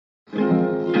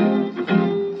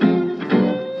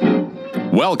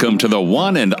Welcome to the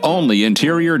one and only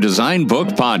Interior Design Book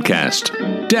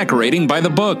Podcast, Decorating by the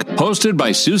Book, hosted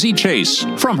by Suzy Chase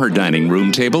from her dining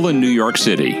room table in New York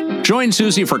City. Join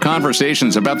Suzy for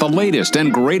conversations about the latest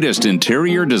and greatest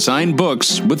interior design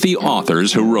books with the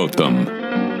authors who wrote them.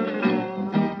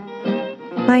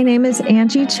 My name is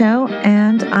Anjie Cho,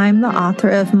 and I'm the author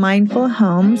of Mindful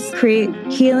Homes, Create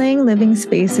Healing Living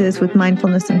Spaces with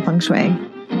Mindfulness and Feng Shui.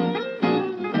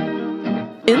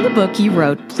 In the book you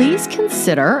wrote, please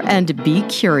consider and be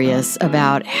curious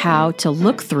about how to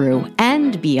look through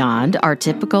and beyond our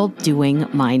typical doing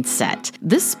mindset.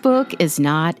 This book is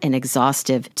not an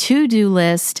exhaustive to-do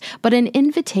list, but an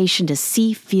invitation to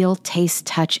see, feel, taste,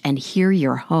 touch, and hear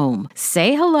your home.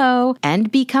 Say hello and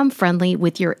become friendly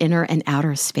with your inner and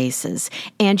outer spaces.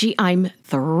 Anjie, I'm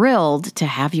thrilled to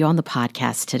have you on the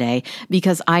podcast today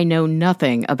because I know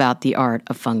nothing about the art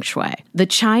of feng shui. The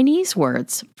Chinese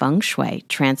words feng shui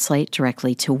translate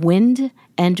directly to wind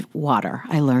and water,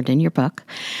 I learned in your book.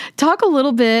 Talk a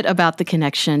little bit about the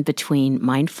connection between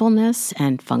mindfulness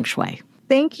and feng shui.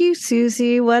 Thank you,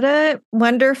 Suzy. What a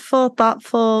wonderful,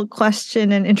 thoughtful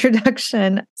question and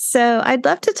introduction. So I'd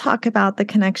love to talk about the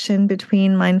connection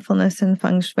between mindfulness and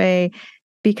feng shui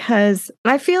because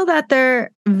I feel that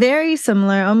they're very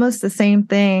similar, almost the same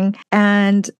thing.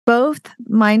 And both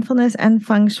mindfulness and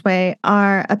feng shui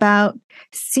are about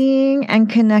seeing and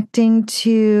connecting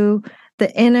to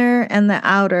the inner and the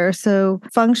outer. So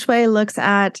feng shui looks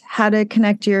at how to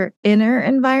connect your inner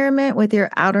environment with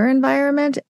your outer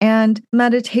environment. And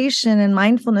meditation and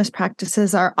mindfulness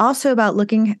practices are also about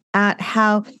looking at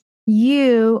how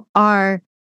you are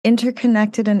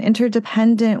interconnected and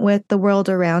interdependent with the world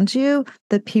around you,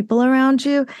 the people around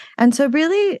you. And so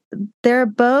really, they're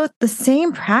both the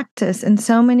same practice in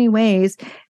so many ways.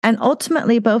 And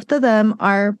ultimately, both of them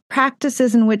are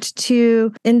practices in which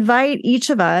to invite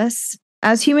each of us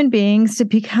as human beings to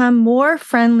become more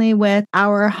friendly with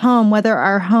our home, whether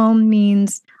our home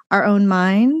means our own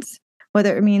minds,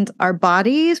 whether it means our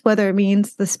bodies, whether it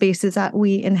means the spaces that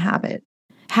we inhabit.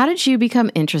 How did you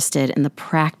become interested in the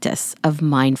practice of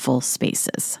mindful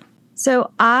spaces?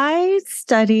 So I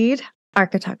studied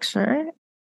architecture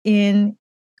in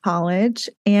college,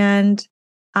 and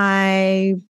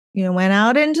I went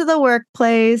out into the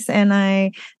workplace and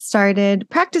I started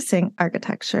practicing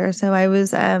architecture. So I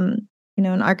was an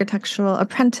architectural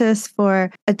apprentice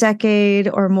for a decade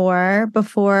or more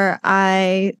before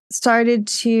I started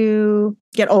to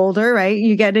get older, right?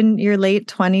 You get in your late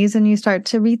 20s and you start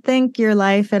to rethink your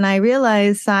life. And I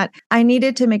realized that I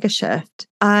needed to make a shift.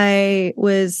 I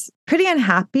was pretty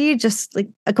unhappy, just like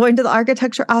going to the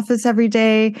architecture office every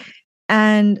day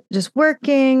and just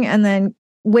working and then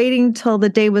waiting till the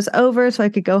day was over so I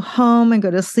could go home and go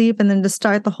to sleep and then to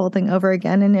start the whole thing over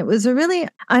again. And it was a really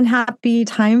unhappy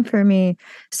time for me.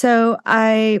 So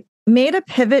I made a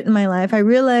pivot in my life. I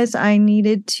realized I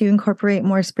needed to incorporate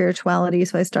more spirituality.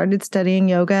 So I started studying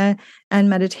yoga and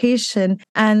meditation,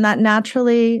 and that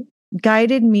naturally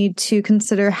guided me to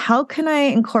consider how can I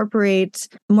incorporate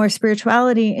more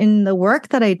spirituality in the work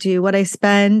that I do, what I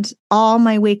spend all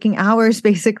my waking hours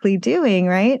basically doing,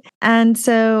 right? And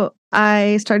so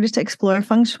I started to explore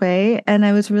feng shui, and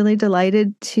I was really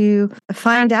delighted to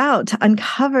find out, to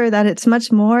uncover that it's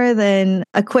much more than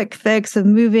a quick fix of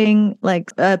moving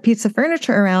like a piece of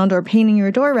furniture around or painting your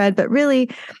door red, but really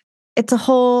it's a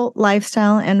whole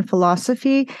lifestyle and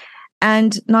philosophy.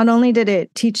 And not only did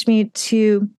it teach me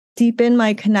to deepen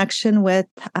my connection with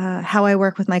how I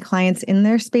work with my clients in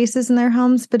their spaces in their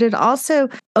homes, but it also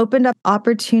opened up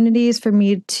opportunities for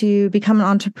me to become an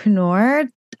entrepreneur.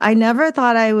 I never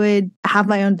thought I would have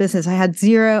my own business. I had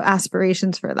zero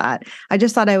aspirations for that. I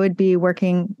just thought I would be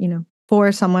working,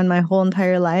 for someone my whole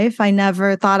entire life. I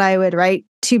never thought I would write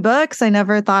 2 books. I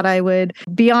never thought I would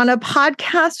be on a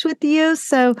podcast with you.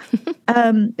 So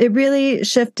it really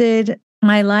shifted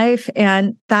my life,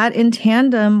 and that in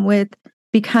tandem with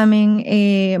becoming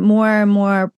a more and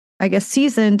more,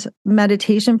 seasoned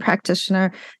meditation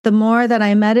practitioner, the more that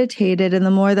I meditated and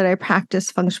the more that I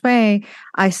practiced feng shui,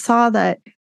 I saw that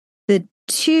the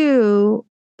two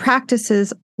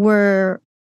practices were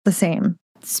the same.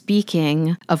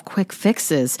 Speaking of quick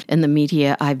fixes in the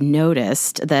media, I've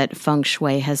noticed that feng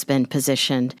shui has been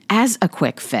positioned as a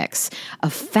quick fix, a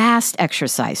fast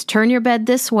exercise, turn your bed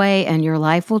this way and your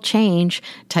life will change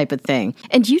type of thing.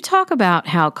 And you talk about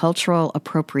how cultural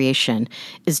appropriation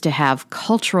is to have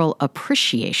cultural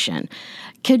appreciation.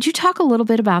 Could you talk a little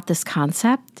bit about this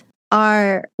concept?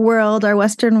 Our world, our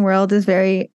Western world, is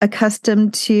very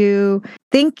accustomed to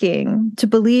thinking, to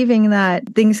believing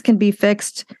that things can be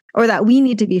fixed or that we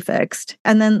need to be fixed.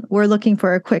 And then we're looking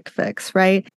for a quick fix,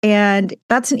 right? And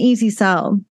that's an easy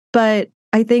sell. But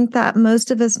I think that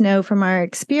most of us know from our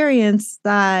experience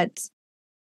that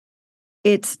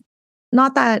it's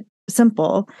not that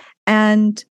simple.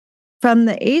 And from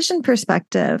the Asian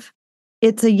perspective,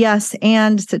 it's a yes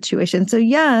and situation. So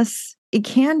yes, it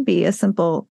can be a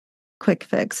simple, quick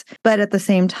fix. But at the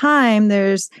same time,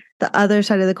 there's the other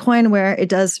side of the coin where it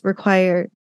does require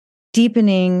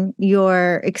deepening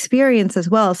your experience as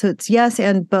well. So it's yes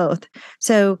and both.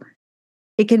 So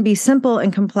it can be simple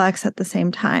and complex at the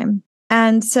same time.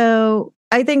 And so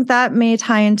I think that may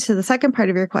tie into the second part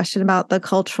of your question about the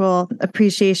cultural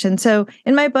appreciation. So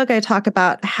in my book, I talk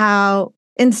about how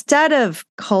instead of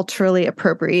culturally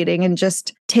appropriating and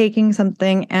just taking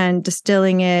something and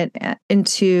distilling it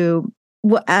into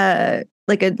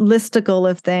like a listicle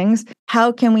of things,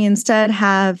 how can we instead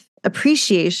have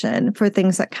appreciation for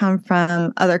things that come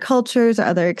from other cultures or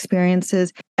other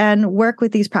experiences and work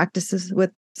with these practices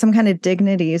with some kind of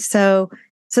dignity. So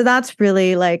that's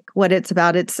really like what it's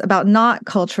about. It's about not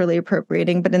culturally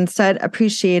appropriating, but instead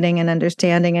appreciating and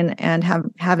understanding and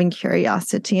having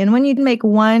curiosity. And when you make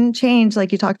one change,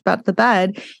 like you talked about the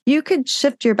bed, you could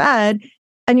shift your bed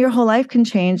and your whole life can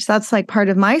change. That's like part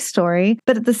of my story.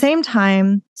 But at the same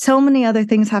time, so many other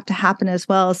things have to happen as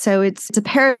well. So it's a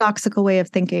paradoxical way of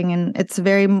thinking, and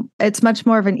it's much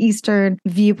more of an Eastern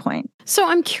viewpoint. So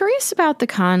I'm curious about the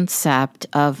concept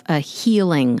of a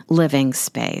healing living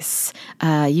space.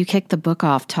 You kicked the book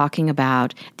off talking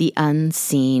about the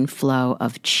unseen flow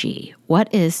of chi.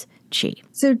 What is chi?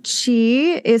 So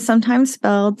chi is sometimes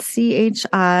spelled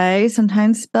CHI,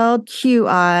 sometimes spelled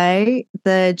QI.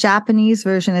 The Japanese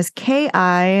version is KI.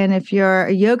 And if you're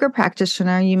a yoga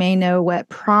practitioner, you may know what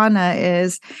prana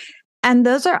is. And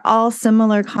those are all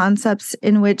similar concepts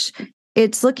in which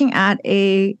it's looking at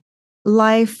a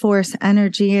life force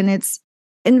energy, and it's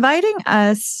inviting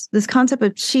us, this concept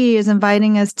of chi is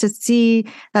inviting us to see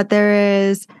that there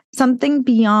is something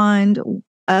beyond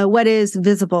what is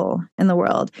visible in the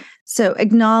world. So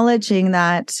acknowledging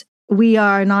that we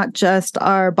are not just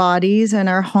our bodies and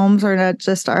our homes are not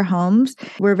just our homes.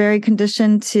 We're very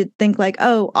conditioned to think like,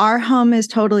 oh, our home is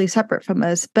totally separate from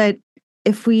us. But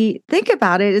if we think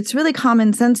about it, it's really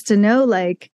common sense to know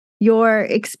like your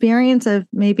experience of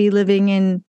maybe living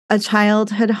in a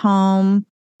childhood home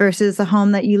versus the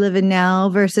home that you live in now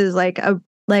versus like a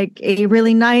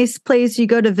really nice place you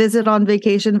go to visit on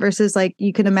vacation versus like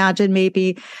you can imagine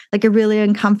maybe like a really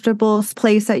uncomfortable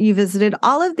place that you visited.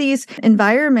 All of these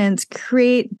environments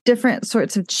create different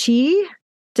sorts of chi,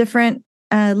 different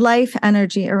life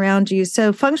energy around you.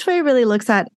 So Feng Shui really looks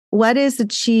at what is the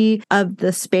chi of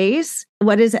the space,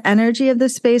 what is the energy of the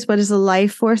space, what is the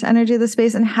life force energy of the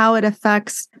space, and how it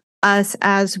affects us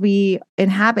as we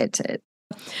inhabit it.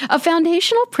 A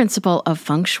foundational principle of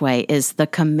Feng Shui is the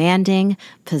commanding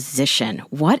position.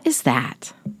 What is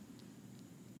that?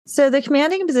 So the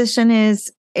commanding position is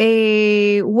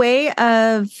a way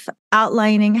of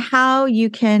outlining how you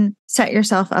can set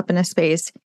yourself up in a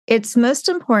space. It's most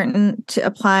important to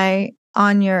apply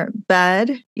on your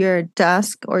bed, your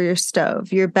desk, or your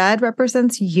stove. Your bed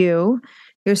represents you.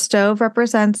 Your stove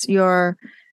represents your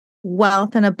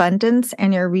wealth and abundance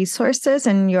and your resources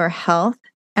and your health.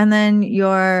 And then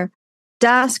your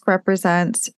desk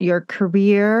represents your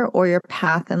career or your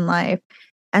path in life.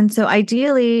 And so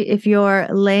ideally, if you're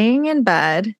laying in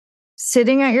bed,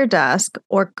 sitting at your desk,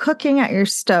 or cooking at your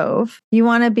stove, you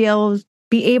want to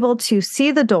be able to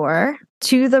see the door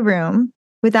to the room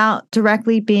without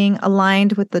directly being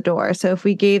aligned with the door. So if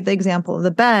we gave the example of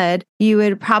the bed, you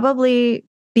would probably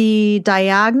be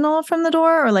diagonal from the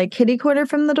door or like kitty corner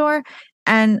from the door.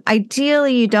 And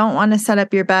ideally, you don't want to set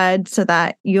up your bed so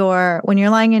that when you're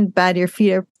lying in bed, your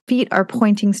feet are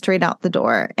pointing straight out the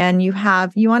door. And you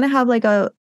want to have like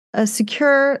a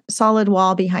secure, solid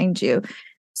wall behind you.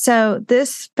 So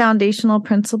this foundational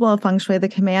principle of Feng Shui, the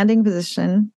commanding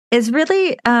position, is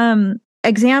really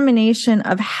examination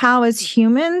of how as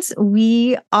humans,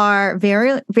 we are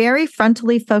very, very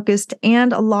frontally focused,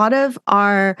 and a lot of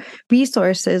our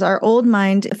resources, our old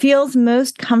mind feels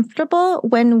most comfortable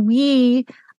when we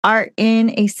are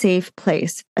in a safe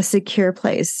place, a secure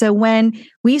place. So when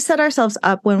we set ourselves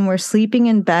up when we're sleeping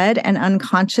in bed and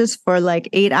unconscious for like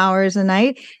 8 hours a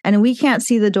night, and we can't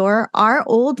see the door, our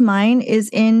old mind is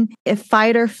in a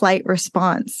fight or flight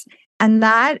response. And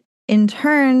that in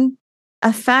turn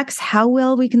affects how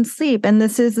well we can sleep. And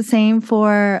this is the same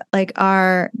for like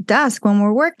our desk when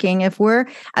we're working. If we're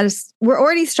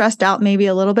already stressed out, maybe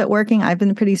a little bit working. I've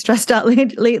been pretty stressed out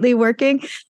lately working.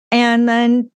 And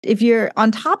then if you're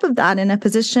on top of that in a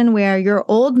position where your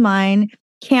old mind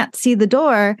can't see the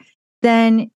door,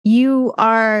 then you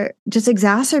are just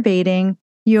exacerbating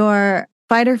your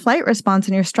fight or flight response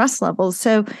and your stress levels.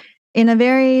 So in a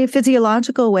very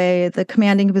physiological way, the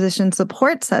commanding position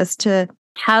supports us to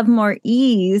have more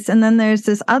ease. And then there's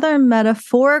this other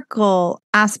metaphorical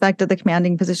aspect of the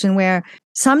commanding position where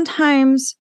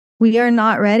sometimes we are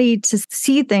not ready to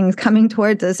see things coming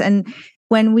towards us. And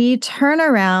when we turn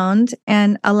around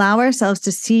and allow ourselves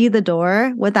to see the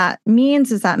door, what that means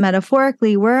is that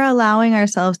metaphorically, we're allowing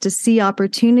ourselves to see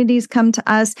opportunities come to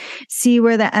us, see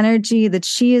where the energy, the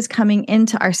chi is coming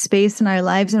into our space and our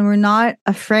lives. And we're not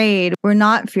afraid, we're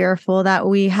not fearful, that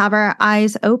we have our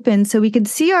eyes open so we can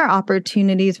see our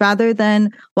opportunities rather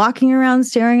than walking around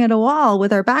staring at a wall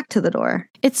with our back to the door.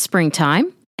 It's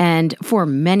springtime. And for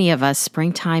many of us,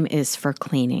 springtime is for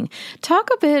cleaning. Talk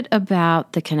a bit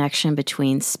about the connection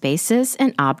between spaces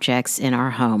and objects in our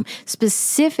home,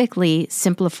 specifically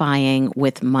simplifying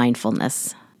with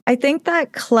mindfulness. I think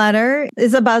that clutter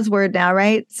is a buzzword now,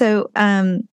 right? So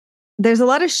there's a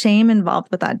lot of shame involved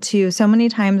with that too. So many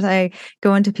times I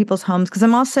go into people's homes because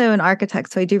I'm also an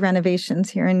architect, so I do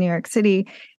renovations here in New York City.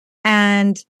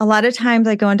 And a lot of times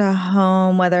I go into a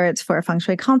home, whether it's for a feng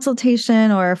shui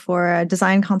consultation or for a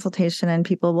design consultation, and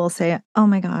people will say, "Oh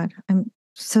my God, I'm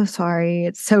so sorry.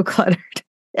 It's so cluttered."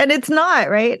 And it's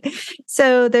not, right?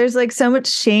 So there's like so much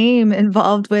shame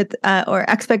involved with, or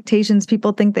expectations.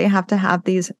 People think they have to have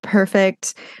these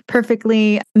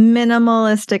perfectly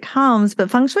minimalistic homes,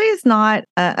 but feng shui is not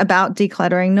about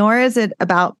decluttering, nor is it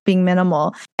about being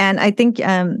minimal. And I think,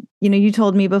 you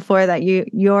told me before that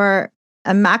you're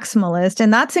a maximalist,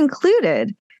 and that's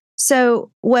included.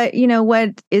 So what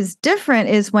is different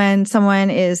is when someone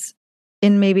is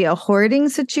in maybe a hoarding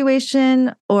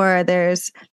situation, or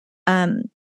there's,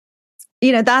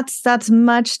 that's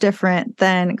much different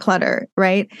than clutter,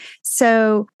 right?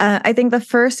 So I think the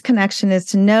first connection is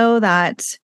to know that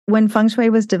when feng shui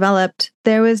was developed,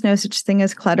 there was no such thing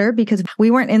as clutter because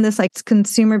we weren't in this like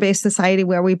consumer-based society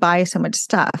where we buy so much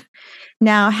stuff.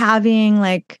 Now having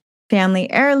like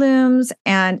family heirlooms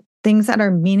and things that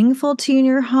are meaningful to you in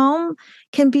your home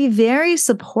can be very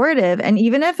supportive. And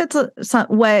even if it's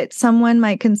what someone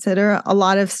might consider a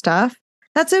lot of stuff,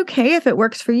 that's okay if it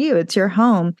works for you. It's your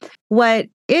home. What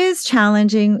is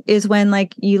challenging is when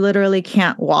like you literally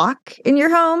can't walk in your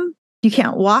home. You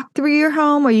can't walk through your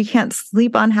home, or you can't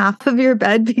sleep on half of your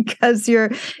bed because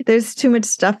there's too much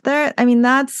stuff there. I mean,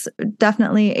 that's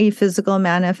definitely a physical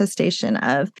manifestation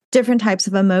of different types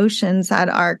of emotions that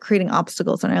are creating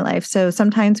obstacles in our life. So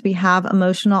sometimes we have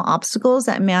emotional obstacles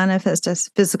that manifest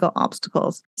as physical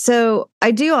obstacles. So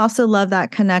I do also love that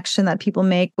connection that people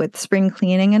make with spring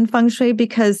cleaning and feng shui,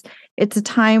 because it's a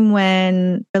time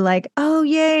when they're like, "Oh,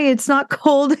 yay, it's not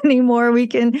cold anymore. We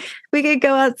can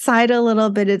go outside a little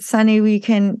bit. It's sunny. We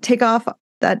can take off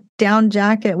that down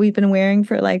jacket we've been wearing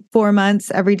for like 4 months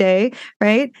every day,"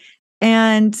 right?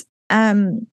 And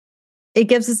it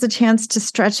gives us a chance to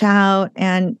stretch out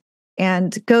and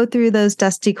go through those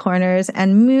dusty corners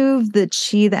and move the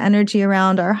chi, the energy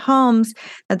around our homes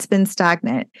that's been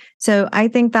stagnant. So I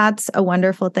think that's a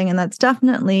wonderful thing. And that's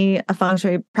definitely a feng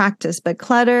shui practice, but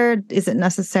clutter isn't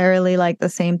necessarily like the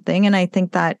same thing. And I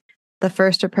think that the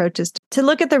first approach is to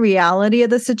look at the reality of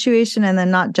the situation and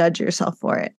then not judge yourself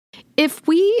for it. If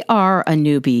we are a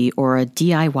newbie or a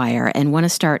DIYer and want to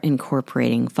start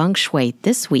incorporating feng shui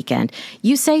this weekend,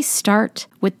 you say start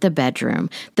with the bedroom.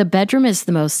 The bedroom is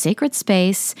the most sacred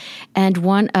space and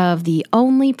one of the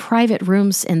only private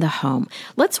rooms in the home.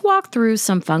 Let's walk through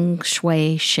some feng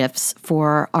shui shifts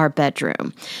for our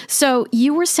bedroom. So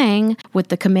you were saying with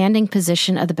the commanding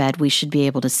position of the bed, we should be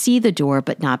able to see the door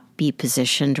but not be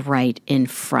positioned right in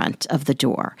front of the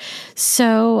door.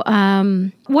 So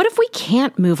what if we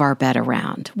can't move our bed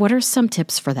around? What are some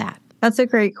tips for that? That's a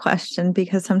great question,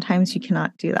 because sometimes you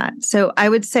cannot do that. So I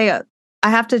would say, I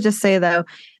have to just say though,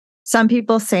 some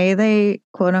people say they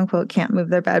quote unquote can't move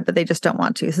their bed, but they just don't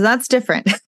want to. So that's different.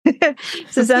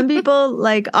 So some people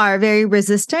like are very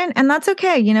resistant, and that's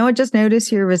okay. You know what? Just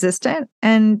notice you're resistant.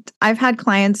 And I've had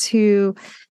clients who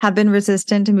have been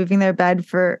resistant to moving their bed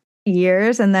for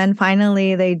years, and then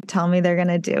finally they tell me they're going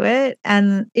to do it,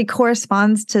 and it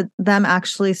corresponds to them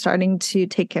actually starting to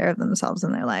take care of themselves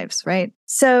in their lives, right?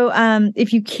 So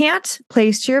if you can't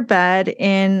place your bed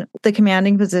in the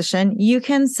commanding position, you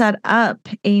can set up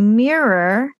a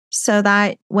mirror so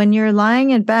that when you're lying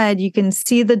in bed, you can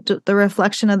see the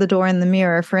reflection of the door in the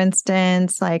mirror. For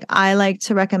instance, like I like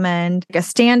to recommend a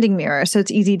standing mirror. So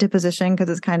it's easy to position because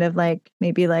it's kind of like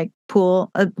maybe like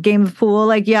a game of pool.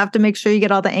 Like you have to make sure you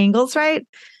get all the angles right.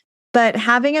 But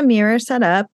having a mirror set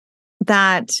up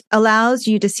that allows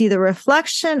you to see the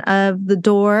reflection of the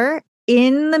door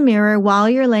in the mirror while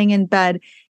you're laying in bed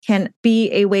can be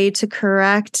a way to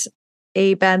correct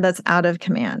a bed that's out of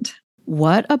command.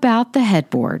 What about the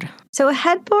headboard? So a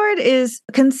headboard is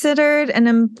considered an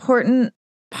important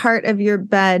part of your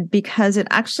bed because it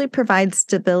actually provides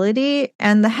stability,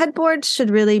 and the headboard should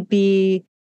really be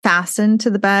fastened to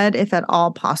the bed if at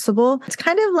all possible. It's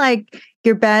kind of like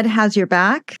your bed has your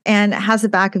back and it has the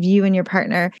back of you and your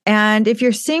partner. And if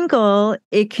you're single,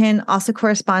 it can also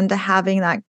correspond to having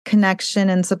that connection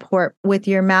and support with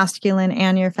your masculine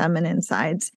and your feminine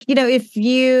sides. If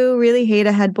you really hate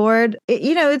a headboard,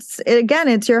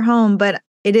 it's your home, but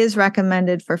it is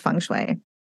recommended for feng shui.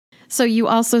 So you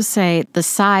also say the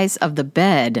size of the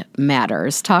bed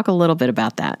matters. Talk a little bit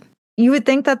about that. You would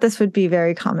think that this would be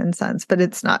very common sense, but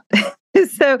it's not.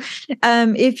 So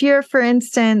if you're, for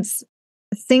instance,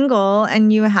 single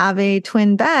and you have a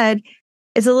twin bed,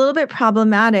 it's a little bit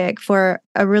problematic for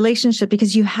a relationship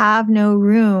because you have no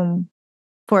room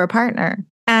for a partner.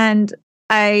 And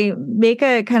I make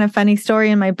a kind of funny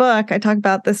story in my book. I talk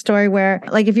about this story where,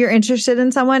 like, if you're interested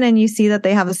in someone and you see that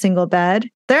they have a single bed,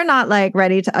 they're not like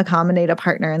ready to accommodate a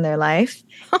partner in their life.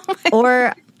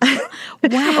 Or wow.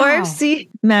 Or I've seen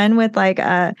men with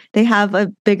they have a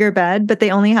bigger bed, but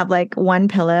they only have like one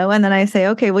pillow. And then I say,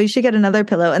 okay, well, you should get another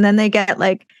pillow. And then they get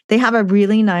they have a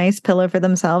really nice pillow for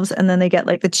themselves. And then they get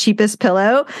the cheapest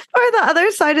pillow or the other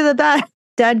side of the bed.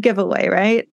 Dead giveaway,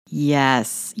 right?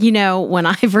 Yes. When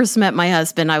I first met my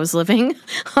husband, I was living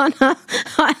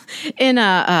in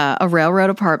a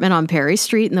railroad apartment on Perry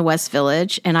Street in the West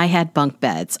Village, and I had bunk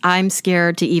beds. I'm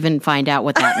scared to even find out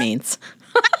what that means.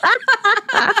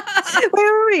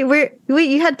 Wait,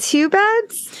 you had two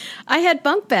beds? I had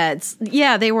bunk beds.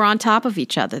 Yeah, they were on top of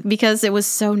each other because it was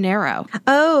so narrow.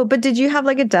 Oh, but did you have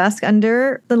a desk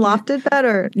under the lofted bed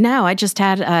or? No, I just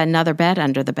had another bed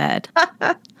under the bed.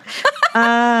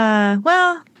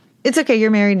 Well, it's okay. You're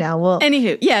married now. Well,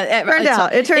 anywho, yeah,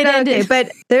 it turned out okay.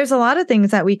 But there's a lot of things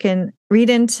that we can read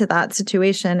into that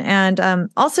situation. And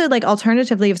also,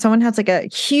 alternatively, if someone has a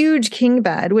huge king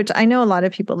bed, which I know a lot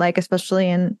of people like, especially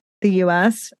in the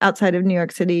US, outside of New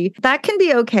York City, that can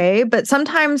be okay. But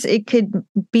sometimes it could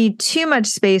be too much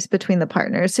space between the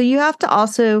partners. So you have to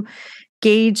also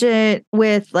gauge it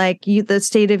with the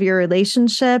state of your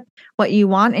relationship, what you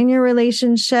want in your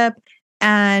relationship.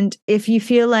 And if you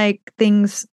feel like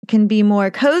things can be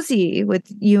more cozy with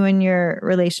you and your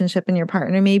relationship and your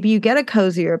partner, maybe you get a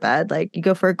cozier bed, you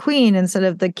go for a queen instead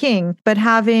of the king. But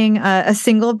having a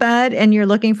single bed and you're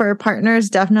looking for a partner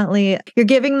is definitely, you're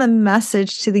giving the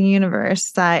message to the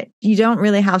universe that you don't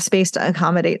really have space to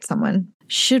accommodate someone.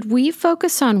 Should we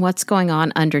focus on what's going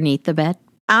on underneath the bed?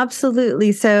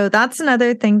 Absolutely. So that's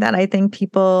another thing that I think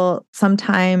people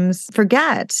sometimes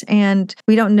forget and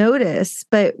we don't notice.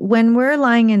 But when we're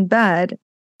lying in bed,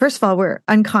 first of all, we're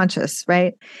unconscious,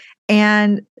 right?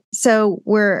 And so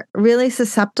we're really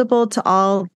susceptible to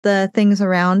all the things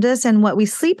around us, and what we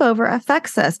sleep over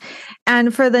affects us.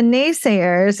 And for the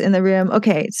naysayers in the room,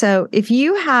 okay, so if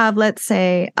you have, let's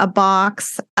say, a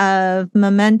box of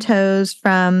mementos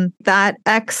from that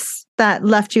ex that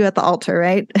left you at the altar,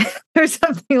 right? Or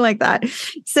something like that.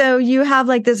 So you have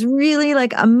this really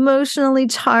emotionally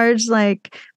charged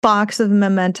box of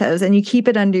mementos and you keep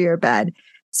it under your bed.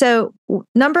 So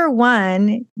number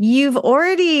one, you've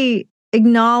already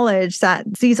acknowledged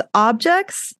that these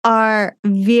objects are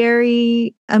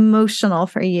very emotional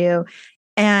for you.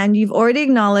 And you've already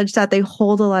acknowledged that they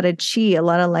hold a lot of chi, a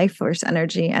lot of life force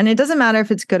energy. And it doesn't matter if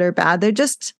it's good or bad.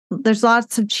 There's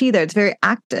lots of chi there. It's very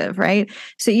active, right?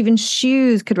 So even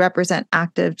shoes could represent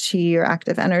active chi or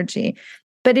active energy.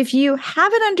 But if you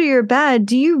have it under your bed,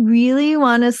 do you really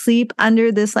want to sleep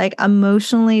under this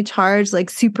emotionally charged,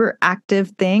 super active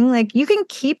thing? You can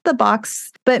keep the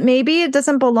box, but maybe it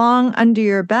doesn't belong under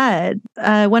your bed.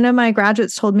 One of my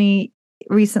graduates told me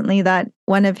recently that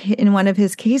in one of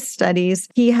his case studies,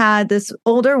 he had this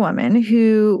older woman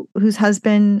whose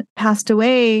husband passed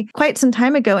away quite some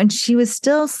time ago, and she was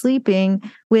still sleeping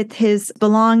with his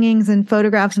belongings and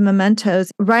photographs and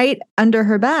mementos right under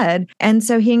her bed. And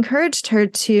so he encouraged her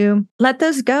to let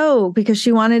those go because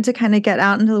she wanted to kind of get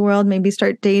out into the world, maybe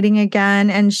start dating again.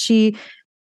 And she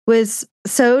was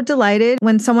so delighted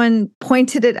when someone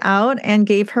pointed it out and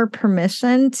gave her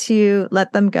permission to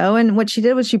let them go. And what she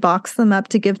did was she boxed them up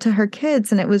to give to her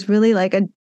kids. And it was really a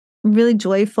really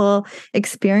joyful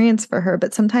experience for her.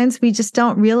 But sometimes we just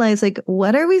don't realize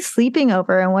what are we sleeping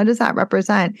over and what does that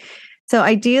represent? So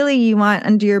ideally you want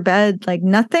under your bed,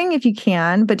 nothing if you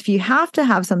can, but if you have to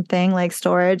have something like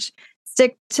storage,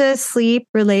 stick to sleep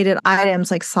related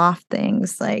items like soft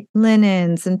things like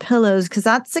linens and pillows, because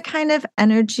that's the kind of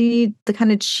energy, the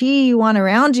kind of chi you want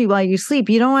around you while you sleep.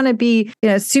 You don't want to be,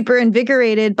 super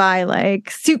invigorated by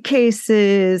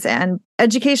suitcases and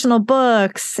educational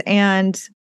books and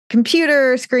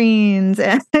computer screens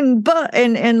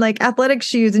and like athletic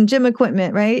shoes and gym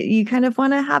equipment, right? You kind of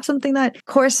want to have something that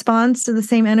corresponds to the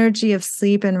same energy of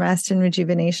sleep and rest and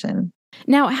rejuvenation.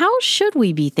 Now, how should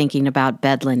we be thinking about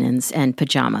bed linens and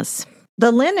pajamas?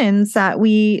 The linens that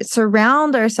we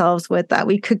surround ourselves with, that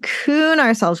we cocoon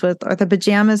ourselves with, or the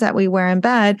pajamas that we wear in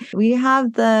bed, we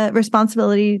have the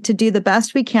responsibility to do the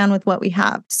best we can with what we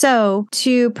have. So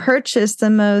to purchase the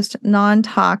most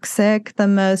non-toxic, the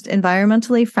most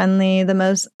environmentally friendly, the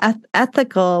most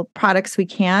ethical products we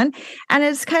can. And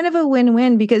it's kind of a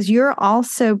win-win because you're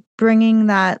also bringing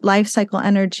that life cycle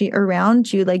energy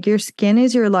around you. Like your skin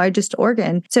is your largest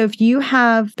organ. So if you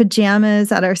have pajamas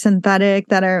that are synthetic,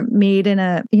 that are made in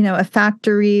a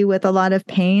factory with a lot of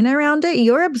pain around it,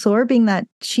 you're absorbing that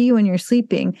chi when you're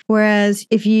sleeping. Whereas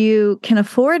if you can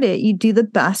afford it, you do the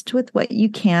best with what you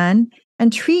can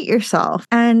and treat yourself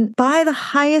and buy the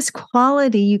highest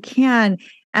quality you can.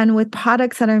 And with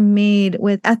products that are made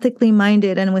with ethically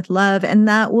minded and with love. And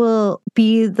that will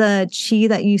be the chi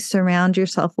that you surround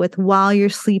yourself with while you're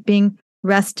sleeping,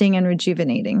 resting, and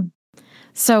rejuvenating.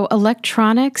 So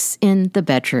electronics in the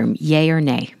bedroom, yay or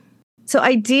nay? So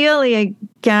ideally,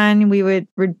 again, we would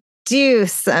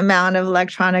reduce the amount of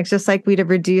electronics, just like we'd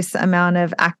reduce the amount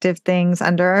of active things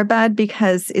under our bed,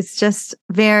 because it's just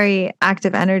very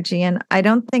active energy. And I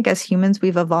don't think as humans,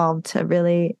 we've evolved to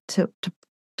really to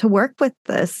work with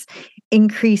this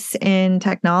increase in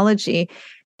technology.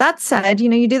 That said,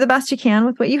 you do the best you can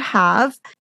with what you have,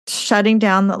 shutting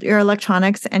down your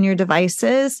electronics and your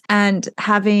devices and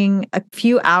having a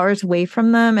few hours away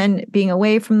from them and being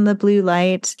away from the blue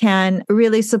light can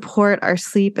really support our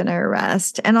sleep and our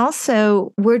rest. And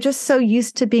also, we're just so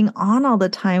used to being on all the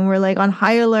time. We're like on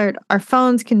high alert. Our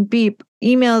phones can beep.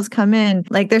 Emails come in.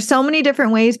 Like there's so many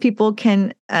different ways people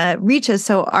can reach us.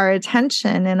 So our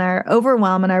attention and our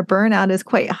overwhelm and our burnout is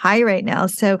quite high right now.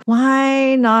 So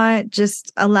why not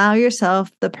just allow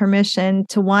yourself the permission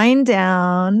to wind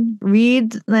down,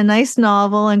 read a nice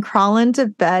novel, and crawl into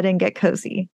bed and get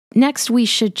cozy? Next, we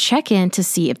should check in to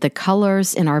see if the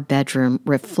colors in our bedroom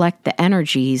reflect the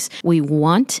energies we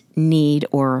want, need,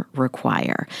 or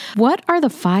require. What are the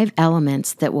 5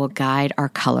 elements that will guide our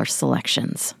color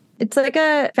selections? It's like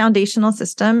a foundational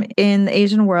system in the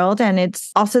Asian world, and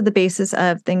it's also the basis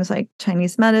of things like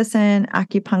Chinese medicine,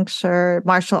 acupuncture,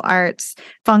 martial arts,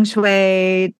 feng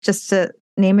shui, just to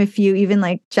name a few. Even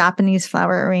like Japanese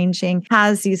flower arranging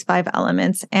has these 5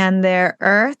 elements, and they're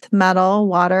earth, metal,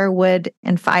 water, wood,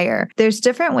 and fire. There's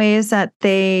different ways that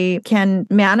they can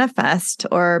manifest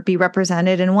or be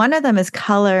represented, and one of them is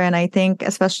color. And I think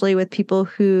especially with people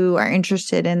who are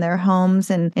interested in their homes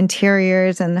and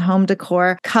interiors and home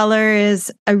decor, color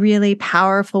is a really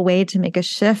powerful way to make a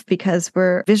shift because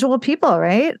we're visual people,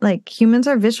 right? Like humans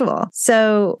are visual.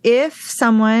 So if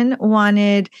someone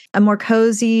wanted a more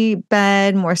cozy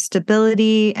bed, more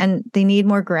stability, and they need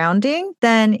more grounding,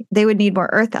 then they would need more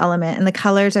earth element. And the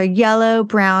colors are yellow,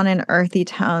 brown, and earthy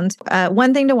tones.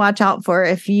 One thing to watch out for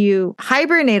if you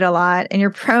hibernate a lot and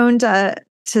you're prone to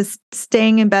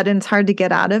staying in bed and it's hard to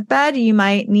get out of bed, you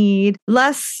might need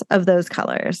less of those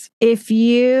colors. If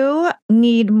you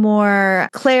need more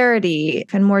clarity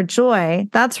and more joy,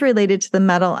 that's related to the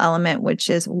metal element, which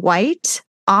is white,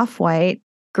 off-white,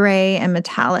 gray, and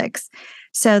metallics.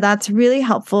 So that's really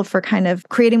helpful for kind of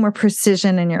creating more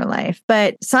precision in your life.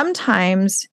 But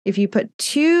sometimes if you put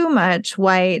too much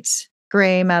white,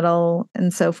 gray, metal,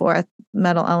 and so forth,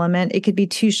 metal element, it could be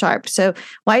too sharp. So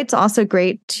white's also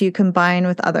great to combine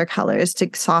with other colors to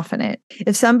soften it.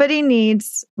 If somebody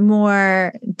needs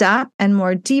more depth and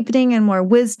more deepening and more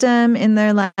wisdom in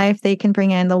their life, they can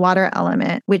bring in the water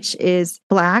element, which is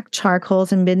black,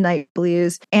 charcoals, and midnight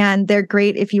blues. And they're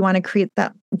great if you want to create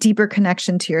that deeper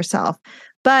connection to yourself.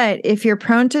 But if you're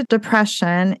prone to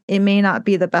depression, it may not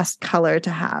be the best color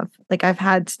to have. Like I've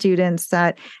had students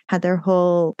that had their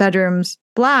whole bedrooms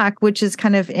black, which is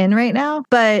kind of in right now,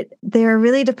 but they're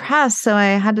really depressed. So I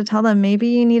had to tell them maybe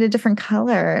you need a different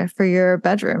color for your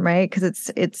bedroom, right?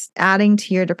 Because it's adding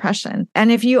to your depression.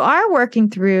 And if you are working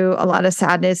through a lot of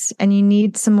sadness and you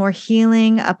need some more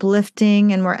healing,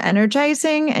 uplifting, and more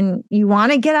energizing, and you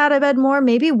want to get out of bed more,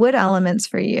 maybe wood elements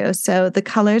for you. So the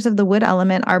colors of the wood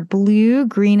element are blue,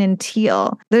 green, and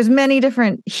teal. There's many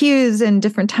different hues and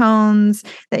different tones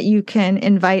that you can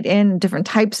invite in, different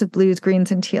types of blues, greens,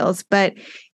 and teals. But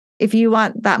if you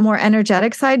want that more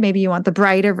energetic side, maybe you want the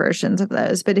brighter versions of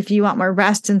those. But if you want more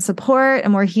rest and support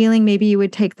and more healing, maybe you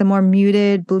would take the more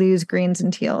muted blues, greens,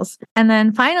 and teals. And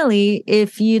then finally,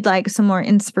 if you'd like some more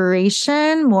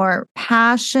inspiration, more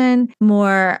passion,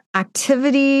 more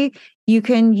activity, you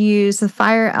can use the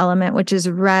fire element, which is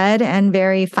red and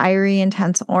very fiery,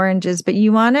 intense oranges. But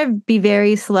you want to be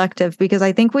very selective because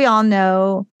I think we all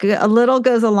know a little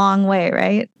goes a long way,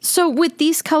 right? So with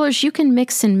these colors, you can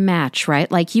mix and match,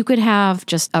 right? Like you could have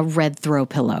just a red throw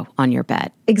pillow on your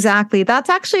bed. Exactly. That's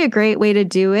actually a great way to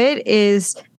do it,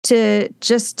 is to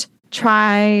just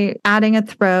try adding a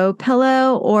throw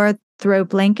pillow or throw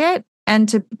blanket,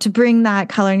 and to bring that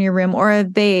color in your room, or a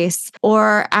vase,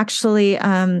 or actually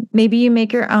maybe you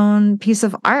make your own piece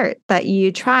of art that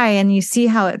you try and you see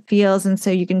how it feels, and so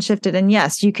you can shift it. And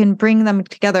yes, you can bring them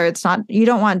together. It's not, you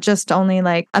don't want just only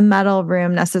like a metal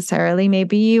room necessarily.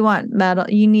 Maybe you want metal,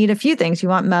 you need a few things. You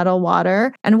want metal,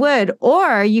 water, and wood,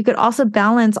 or you could also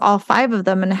balance all 5 of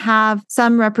them and have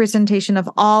some representation of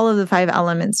all of the 5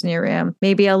 elements in your room.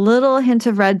 Maybe a little hint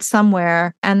of red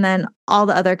somewhere, and then all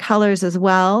the other colors as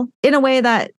well, in a way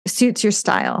that suits your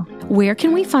style. Where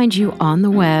can we find you on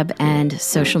the web and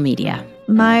social media?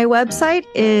 My website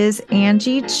is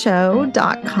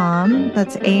anjiecho.com.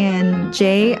 That's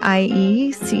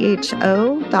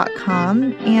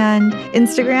ANJIECHO.com. And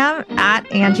Instagram at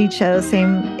Anjie Cho,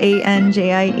 same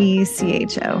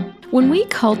ANJIECHO. When we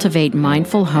cultivate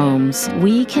mindful homes,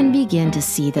 we can begin to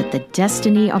see that the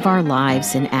destiny of our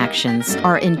lives and actions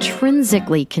are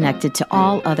intrinsically connected to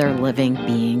all other living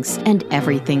beings and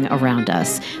everything around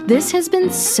us. This has been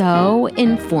so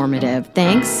informative.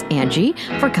 Thanks, Anjie,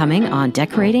 for coming on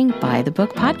Decorating by the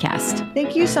Book podcast.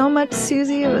 Thank you so much,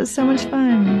 Suzy. It was so much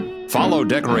fun. Follow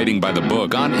Decorating by the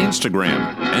Book on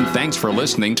Instagram. And thanks for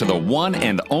listening to the one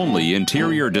and only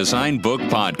interior design book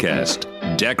podcast,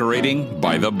 Decorating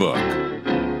by the Book.